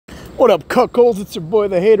What up, cuckolds? It's your boy,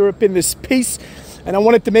 the Hater, up in this piece, and I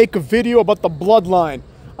wanted to make a video about the Bloodline.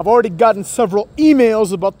 I've already gotten several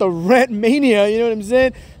emails about the rant mania, you know what I'm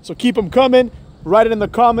saying? So keep them coming, write it in the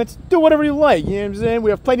comments, do whatever you like, you know what I'm saying? We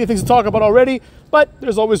have plenty of things to talk about already, but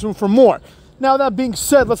there's always room for more. Now, that being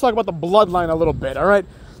said, let's talk about the Bloodline a little bit, all right?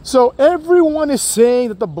 So everyone is saying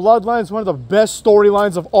that the Bloodline is one of the best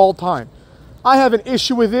storylines of all time. I have an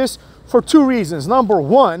issue with this for two reasons. Number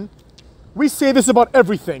one, we say this about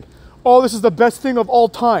everything. Oh, this is the best thing of all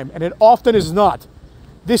time, and it often is not.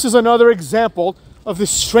 This is another example of this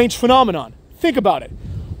strange phenomenon. Think about it.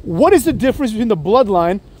 What is the difference between the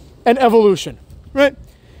Bloodline and Evolution, right?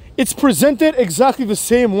 It's presented exactly the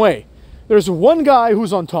same way. There's one guy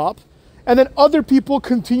who's on top, and then other people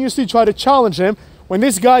continuously try to challenge him when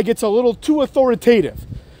this guy gets a little too authoritative.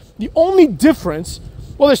 The only difference,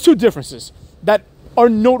 well, there's two differences that are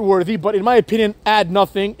noteworthy, but in my opinion, add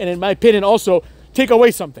nothing, and in my opinion, also take away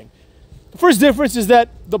something. The first difference is that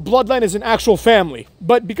the Bloodline is an actual family,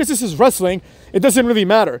 but because this is wrestling, it doesn't really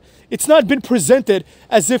matter. It's not been presented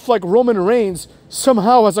as if like Roman Reigns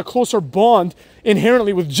somehow has a closer bond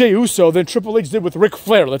inherently with Jey Uso than Triple H did with Ric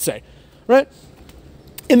Flair, let's say, right?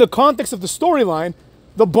 In the context of the storyline,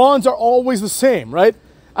 the bonds are always the same, right?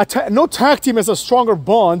 No tag team has a stronger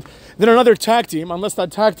bond than another tag team, unless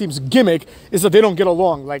that tag team's gimmick is that they don't get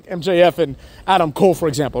along, like MJF and Adam Cole, for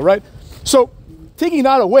example, right? So, taking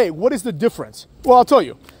that away, what is the difference? Well, I'll tell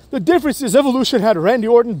you. The difference is Evolution had Randy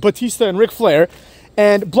Orton, Batista, and Ric Flair,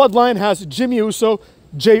 and Bloodline has Jimmy Uso,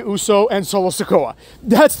 Jey Uso, and Solo Sikoa.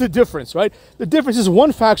 That's the difference, right? The difference is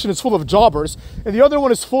one faction is full of jobbers, and the other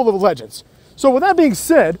one is full of legends. So with that being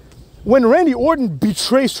said, when Randy Orton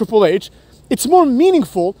betrays Triple H, it's more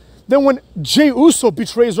meaningful than when Jey Uso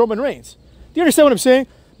betrays Roman Reigns. Do you understand what I'm saying?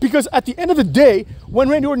 Because at the end of the day, when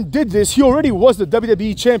Randy Orton did this, he already was the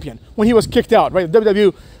WWE champion when he was kicked out, right? The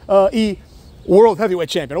WWE World Heavyweight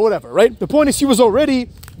Champion or whatever, right? The point is he was already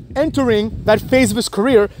entering that phase of his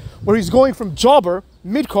career where he's going from jobber,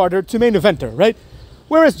 mid-carder, to main eventer, right?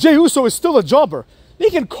 Whereas Jey Uso is still a jobber. They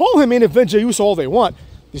can call him main event Jey Uso all they want.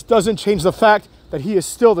 This doesn't change the fact that he is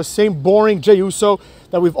still the same boring Jey Uso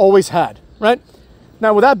that we've always had, right?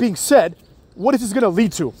 Now, with that being said, what is this going to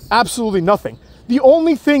lead to? Absolutely nothing. The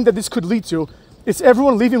only thing that this could lead to is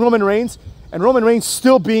everyone leaving Roman Reigns and Roman Reigns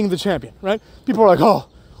still being the champion, right? People are like, oh,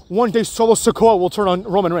 one day Solo Sikoa will turn on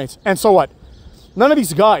Roman Reigns. And so what? None of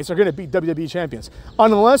these guys are going to be WWE champions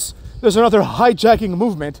unless there's another hijacking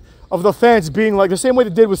movement of the fans being like the same way they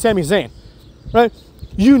did with Sami Zayn, right?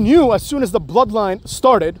 You knew as soon as the Bloodline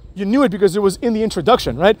started, you knew it because it was in the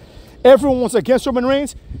introduction, right? Everyone was against Roman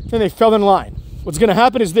Reigns, then they fell in line. What's going to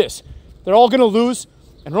happen is this. They're all going to lose,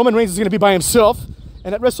 and Roman Reigns is going to be by himself,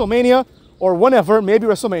 and at WrestleMania, or whenever, maybe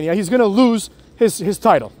WrestleMania, he's going to lose his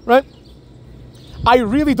title, right? I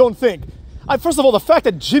really don't think. First of all, the fact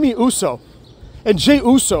that Jimmy Uso and Jey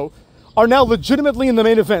Uso are now legitimately in the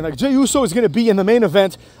main event, like Jey Uso is going to be in the main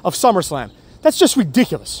event of SummerSlam. That's just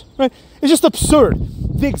ridiculous, right? It's just absurd.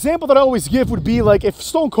 The example that I always give would be like if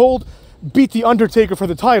Stone Cold beat The Undertaker for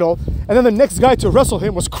the title, and then the next guy to wrestle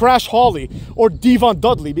him was Crash Holly or Devon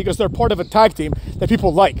Dudley because they're part of a tag team that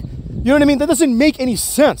people like. You know what I mean? That doesn't make any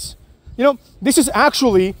sense. You know, this is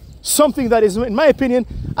actually something that is, in my opinion,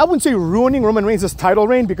 I wouldn't say ruining Roman Reigns' title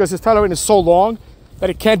reign because his title reign is so long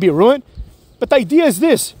that it can't be ruined. But the idea is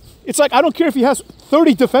this. It's like, I don't care if he has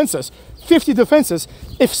 30 defenses, 50 defenses,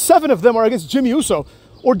 if 7 of them are against Jimmy Uso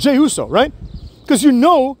or Jey Uso, right? Because you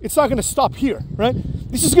know it's not going to stop here, right?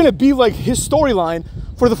 This is going to be like his storyline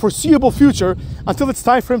for the foreseeable future until it's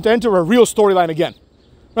time for him to enter a real storyline again,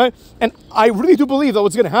 right? And I really do believe that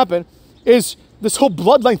what's going to happen is this whole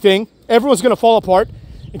Bloodline thing, everyone's going to fall apart,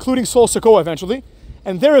 including Solo Sikoa eventually,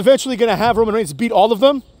 and they're eventually going to have Roman Reigns beat all of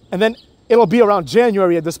them, and then it'll be around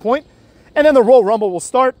January at this point, and then the Royal Rumble will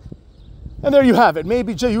start, and there you have it.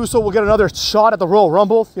 Maybe Jey Uso will get another shot at the Royal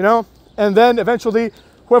Rumble, you know, and then eventually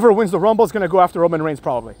whoever wins the Rumble is going to go after Roman Reigns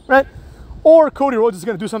probably, right? Or Cody Rhodes is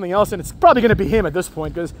going to do something else, and it's probably going to be him at this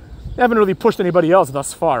point because they haven't really pushed anybody else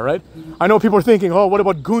thus far, right? I know people are thinking, oh, what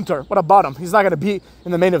about Gunther? What about him? He's not going to be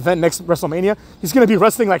in the main event next WrestleMania. He's going to be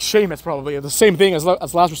wrestling like Sheamus probably, the same thing as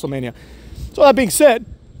last WrestleMania. So that being said,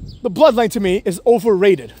 the Bloodline to me is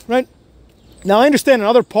overrated, right? Now, I understand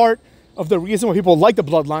another part of the reason why people like the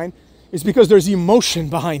Bloodline is because there's emotion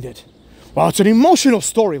behind it. Well, it's an emotional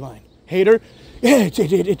storyline, Hater. Yeah,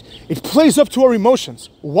 it plays up to our emotions.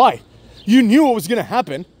 Why? You knew what was going to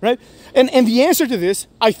happen, right? And the answer to this,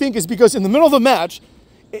 I think, is because in the middle of the match,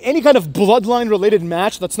 any kind of Bloodline-related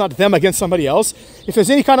match that's not them against somebody else, if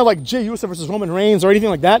there's any kind of like Jey Uso versus Roman Reigns or anything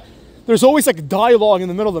like that, there's always like dialogue in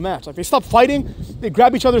the middle of the match. Like they stop fighting, they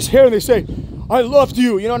grab each other's hair and they say, I loved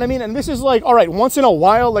you, you know what I mean? And this is like, all right, once in a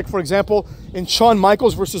while, like for example, in Shawn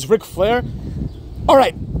Michaels versus Ric Flair, all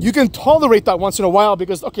right, you can tolerate that once in a while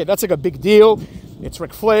because, okay, that's like a big deal. It's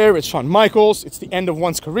Ric Flair, it's Shawn Michaels, it's the end of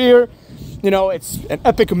one's career. You know, it's an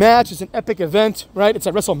epic match, it's an epic event, right? It's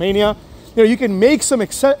at WrestleMania. You know, you can make some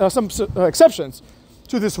exceptions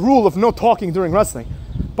to this rule of no talking during wrestling.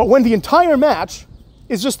 But when the entire match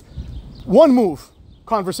is just one move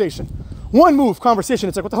conversation,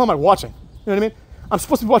 it's like, what the hell am I watching? You know what I mean? I'm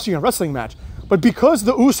supposed to be watching a wrestling match. But because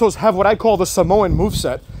the Usos have what I call the Samoan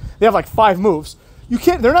moveset, they have like 5 moves,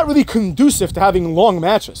 they're not really conducive to having long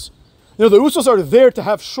matches. You know, the Usos are there to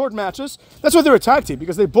have short matches. That's why they're a tag team,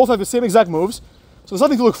 because they both have the same exact moves. So there's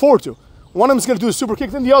nothing to look forward to. One of them is going to do a super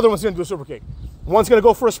kick, then the other one's going to do a super kick. One's going to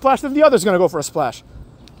go for a splash, then the other's going to go for a splash.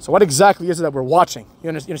 So what exactly is it that we're watching? You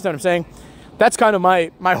understand what I'm saying? That's kind of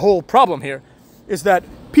my whole problem here, is that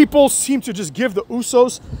people seem to just give the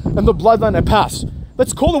Usos and the Bloodline a pass.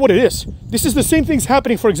 Let's call it what it is. This is the same things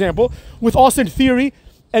happening, for example, with Austin Theory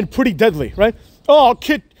and Pretty Deadly, right? Oh,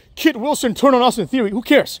 Kit Wilson turned on Austin Theory. Who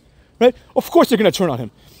cares, right? Of course they're going to turn on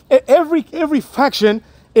him. Every faction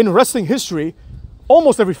in wrestling history,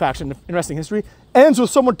 almost every faction in wrestling history, ends with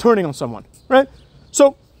someone turning on someone, right?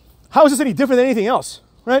 So how is this any different than anything else,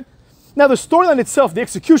 right? Now, the storyline itself, the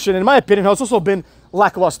execution, in my opinion, has also been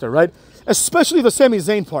lackluster, right? Especially the Sami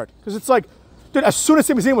Zayn part. Because it's like, dude, as soon as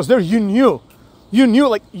Sami Zayn was there, you knew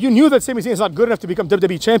that Sami Zayn is not good enough to become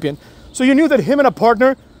WWE champion. So you knew that him and a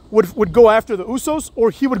partner would go after the Usos,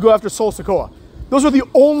 or he would go after Solo Sikoa. Those were the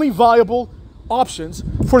only viable options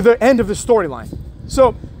for the end of the storyline.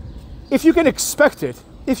 So if you can expect it,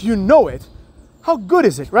 if you know it, how good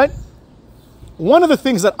is it, right? One of the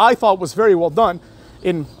things that I thought was very well done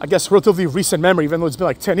in, I guess, relatively recent memory, even though it's been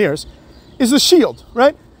like 10 years, is the Shield,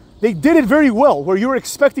 right? They did it very well, where you were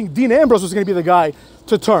expecting Dean Ambrose was going to be the guy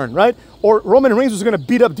to turn, right? Or Roman Reigns was going to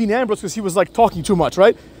beat up Dean Ambrose because he was like talking too much,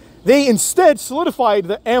 right? They instead solidified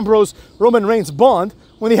the Ambrose-Roman Reigns bond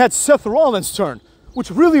when they had Seth Rollins turn,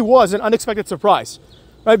 which really was an unexpected surprise,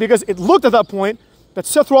 right? Because it looked at that point that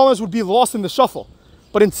Seth Rollins would be lost in the shuffle.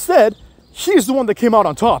 But instead, he's the one that came out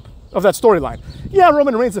on top of that storyline. Yeah,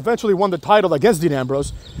 Roman Reigns eventually won the title against Dean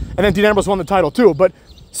Ambrose, and then Dean Ambrose won the title too, but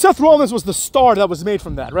Seth Rollins was the star that was made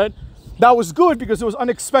from that, right? That was good because it was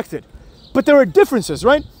unexpected. But there are differences,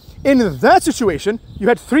 right? In that situation, you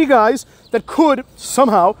had 3 guys that could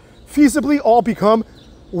somehow feasibly all become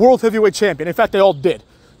World Heavyweight Champion. In fact, they all did.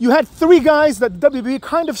 You had 3 guys that WWE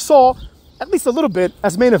kind of saw, at least a little bit,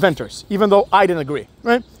 as main eventers, even though I didn't agree,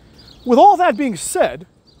 right? With all that being said,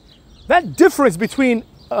 that difference between,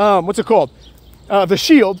 the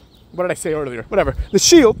Shield, what did I say earlier? Whatever. The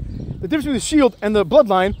Shield, the difference between the Shield and the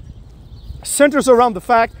Bloodline centers around the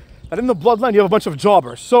fact that in the Bloodline, you have a bunch of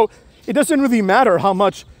jobbers. So it doesn't really matter how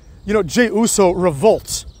much, Jey Uso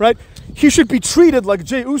revolts, right? He should be treated like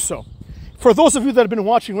Jey Uso. For those of you that have been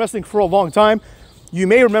watching wrestling for a long time, you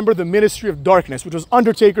may remember the Ministry of Darkness, which was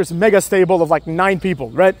Undertaker's mega stable of like 9 people,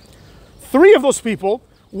 right? 3 of those people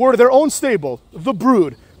were their own stable, The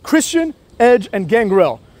Brood, Christian, Edge, and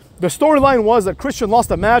Gangrel. The storyline was that Christian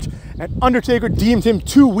lost a match and Undertaker deemed him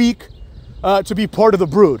too weak to be part of the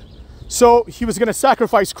Brood. So he was going to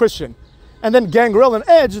sacrifice Christian. And then Gangrel and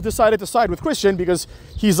Edge decided to side with Christian because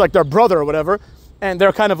he's like their brother or whatever. And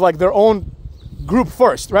they're kind of like their own group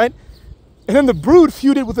first, right? And then the Brood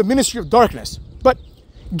feuded with the Ministry of Darkness. But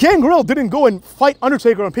Gangrel didn't go and fight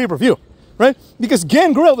Undertaker on pay-per-view, right? Because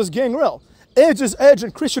Gangrel is Gangrel. Edge is Edge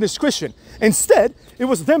and Christian is Christian. Instead, it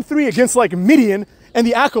was them 3 against like Mideon and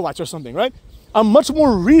the Acolytes or something, right? A much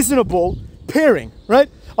more reasonable pairing, right?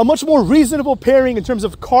 A much more reasonable pairing in terms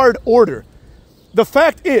of card order. The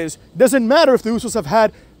fact is, doesn't matter if the Usos have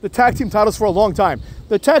had the tag team titles for a long time.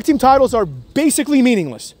 The tag team titles are basically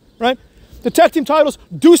meaningless, right? The tag team titles,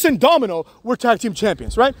 Deuce and Domino were tag team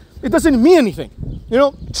champions, right? It doesn't mean anything.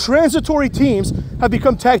 Transitory teams have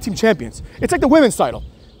become tag team champions. It's like the women's title,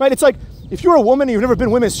 right? It's like, if you're a woman and you've never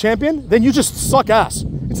been women's champion, then you just suck ass.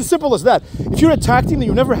 It's as simple as that. If you're a tag team and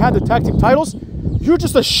you've never had the tag team titles, you're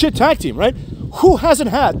just a shit tag team, right? Who hasn't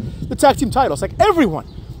had the tag team titles? Like everyone.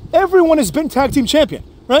 Everyone has been tag team champion,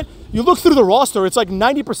 right? You look through the roster, it's like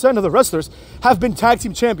 90% of the wrestlers have been tag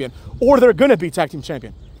team champion, or they're gonna be tag team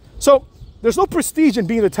champion. So there's no prestige in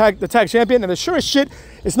being the tag champion, and the sure as shit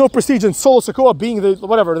is no prestige in Solo Sikoa being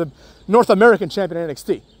the North American champion in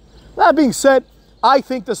NXT. That being said, I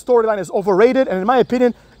think the storyline is overrated, and in my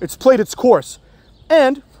opinion, it's played its course.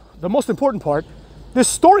 And the most important part,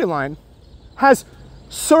 this storyline has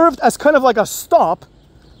served as kind of like a stop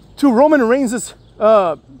to Roman Reigns'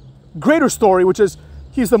 greater story, which is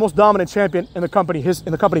he's the most dominant champion in the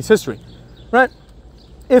company's history, right?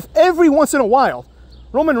 If every once in a while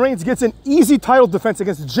Roman Reigns gets an easy title defense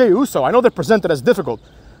against Jey Uso, I know they're presented as difficult,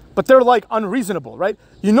 but they're like unreasonable, right?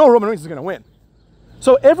 You know Roman Reigns is gonna win.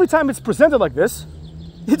 So every time it's presented like this,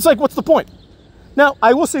 it's like, what's the point? Now,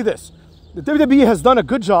 I will say this. The WWE has done a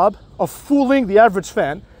good job of fooling the average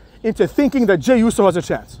fan into thinking that Jey Uso has a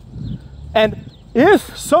chance. And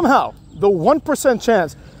if somehow the 1%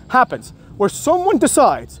 chance happens where someone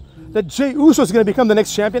decides that Jey Uso is going to become the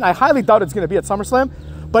next champion, I highly doubt it's going to be at SummerSlam.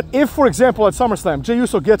 But if, for example, at SummerSlam, Jey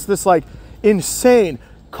Uso gets this like insane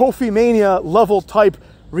Kofi Mania level type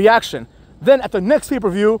reaction, then at the next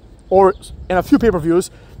pay-per-view or in a few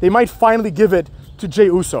pay-per-views, they might finally give it to Jey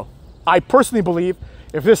Uso. I personally believe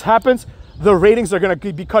if this happens, the ratings are going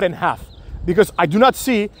to be cut in half, because I do not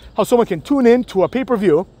see how someone can tune in to a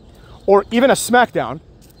pay-per-view or even a SmackDown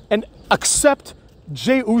and accept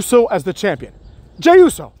Jey Uso as the champion. Jey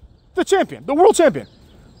Uso, the champion, the world champion.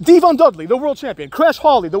 Devon Dudley, the world champion. Crash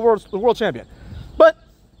Holly, the world champion. But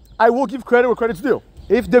I will give credit where credit's due.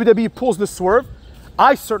 If WWE pulls this swerve,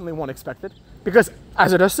 I certainly won't expect it, because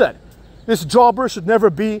as I just said, this jobber should never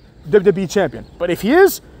be WWE champion. But if he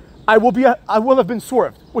is, I will have been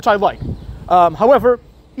swerved, which I like. However,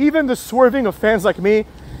 even the swerving of fans like me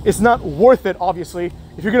is not worth it, obviously,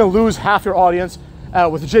 if you're going to lose half your audience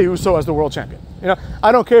with Jey Uso as the world champion. You know,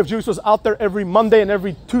 I don't care if Jey Uso's out there every Monday and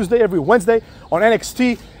every Tuesday, every Wednesday on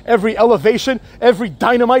NXT, every Elevation, every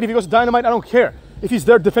Dynamite. If he goes to Dynamite, I don't care if he's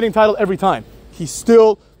there defending title every time. He's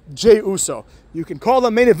still Jey Uso. You can call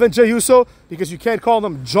him main event Jey Uso because you can't call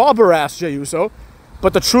him jobber ass Jey Uso,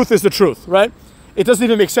 but the truth is the truth, right? It doesn't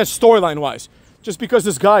even make sense storyline wise. Just because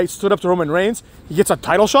this guy stood up to Roman Reigns, he gets a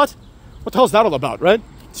title shot? What the hell is that all about, right?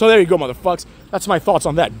 So there you go, motherfuckers. That's my thoughts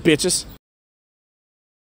on that, bitches.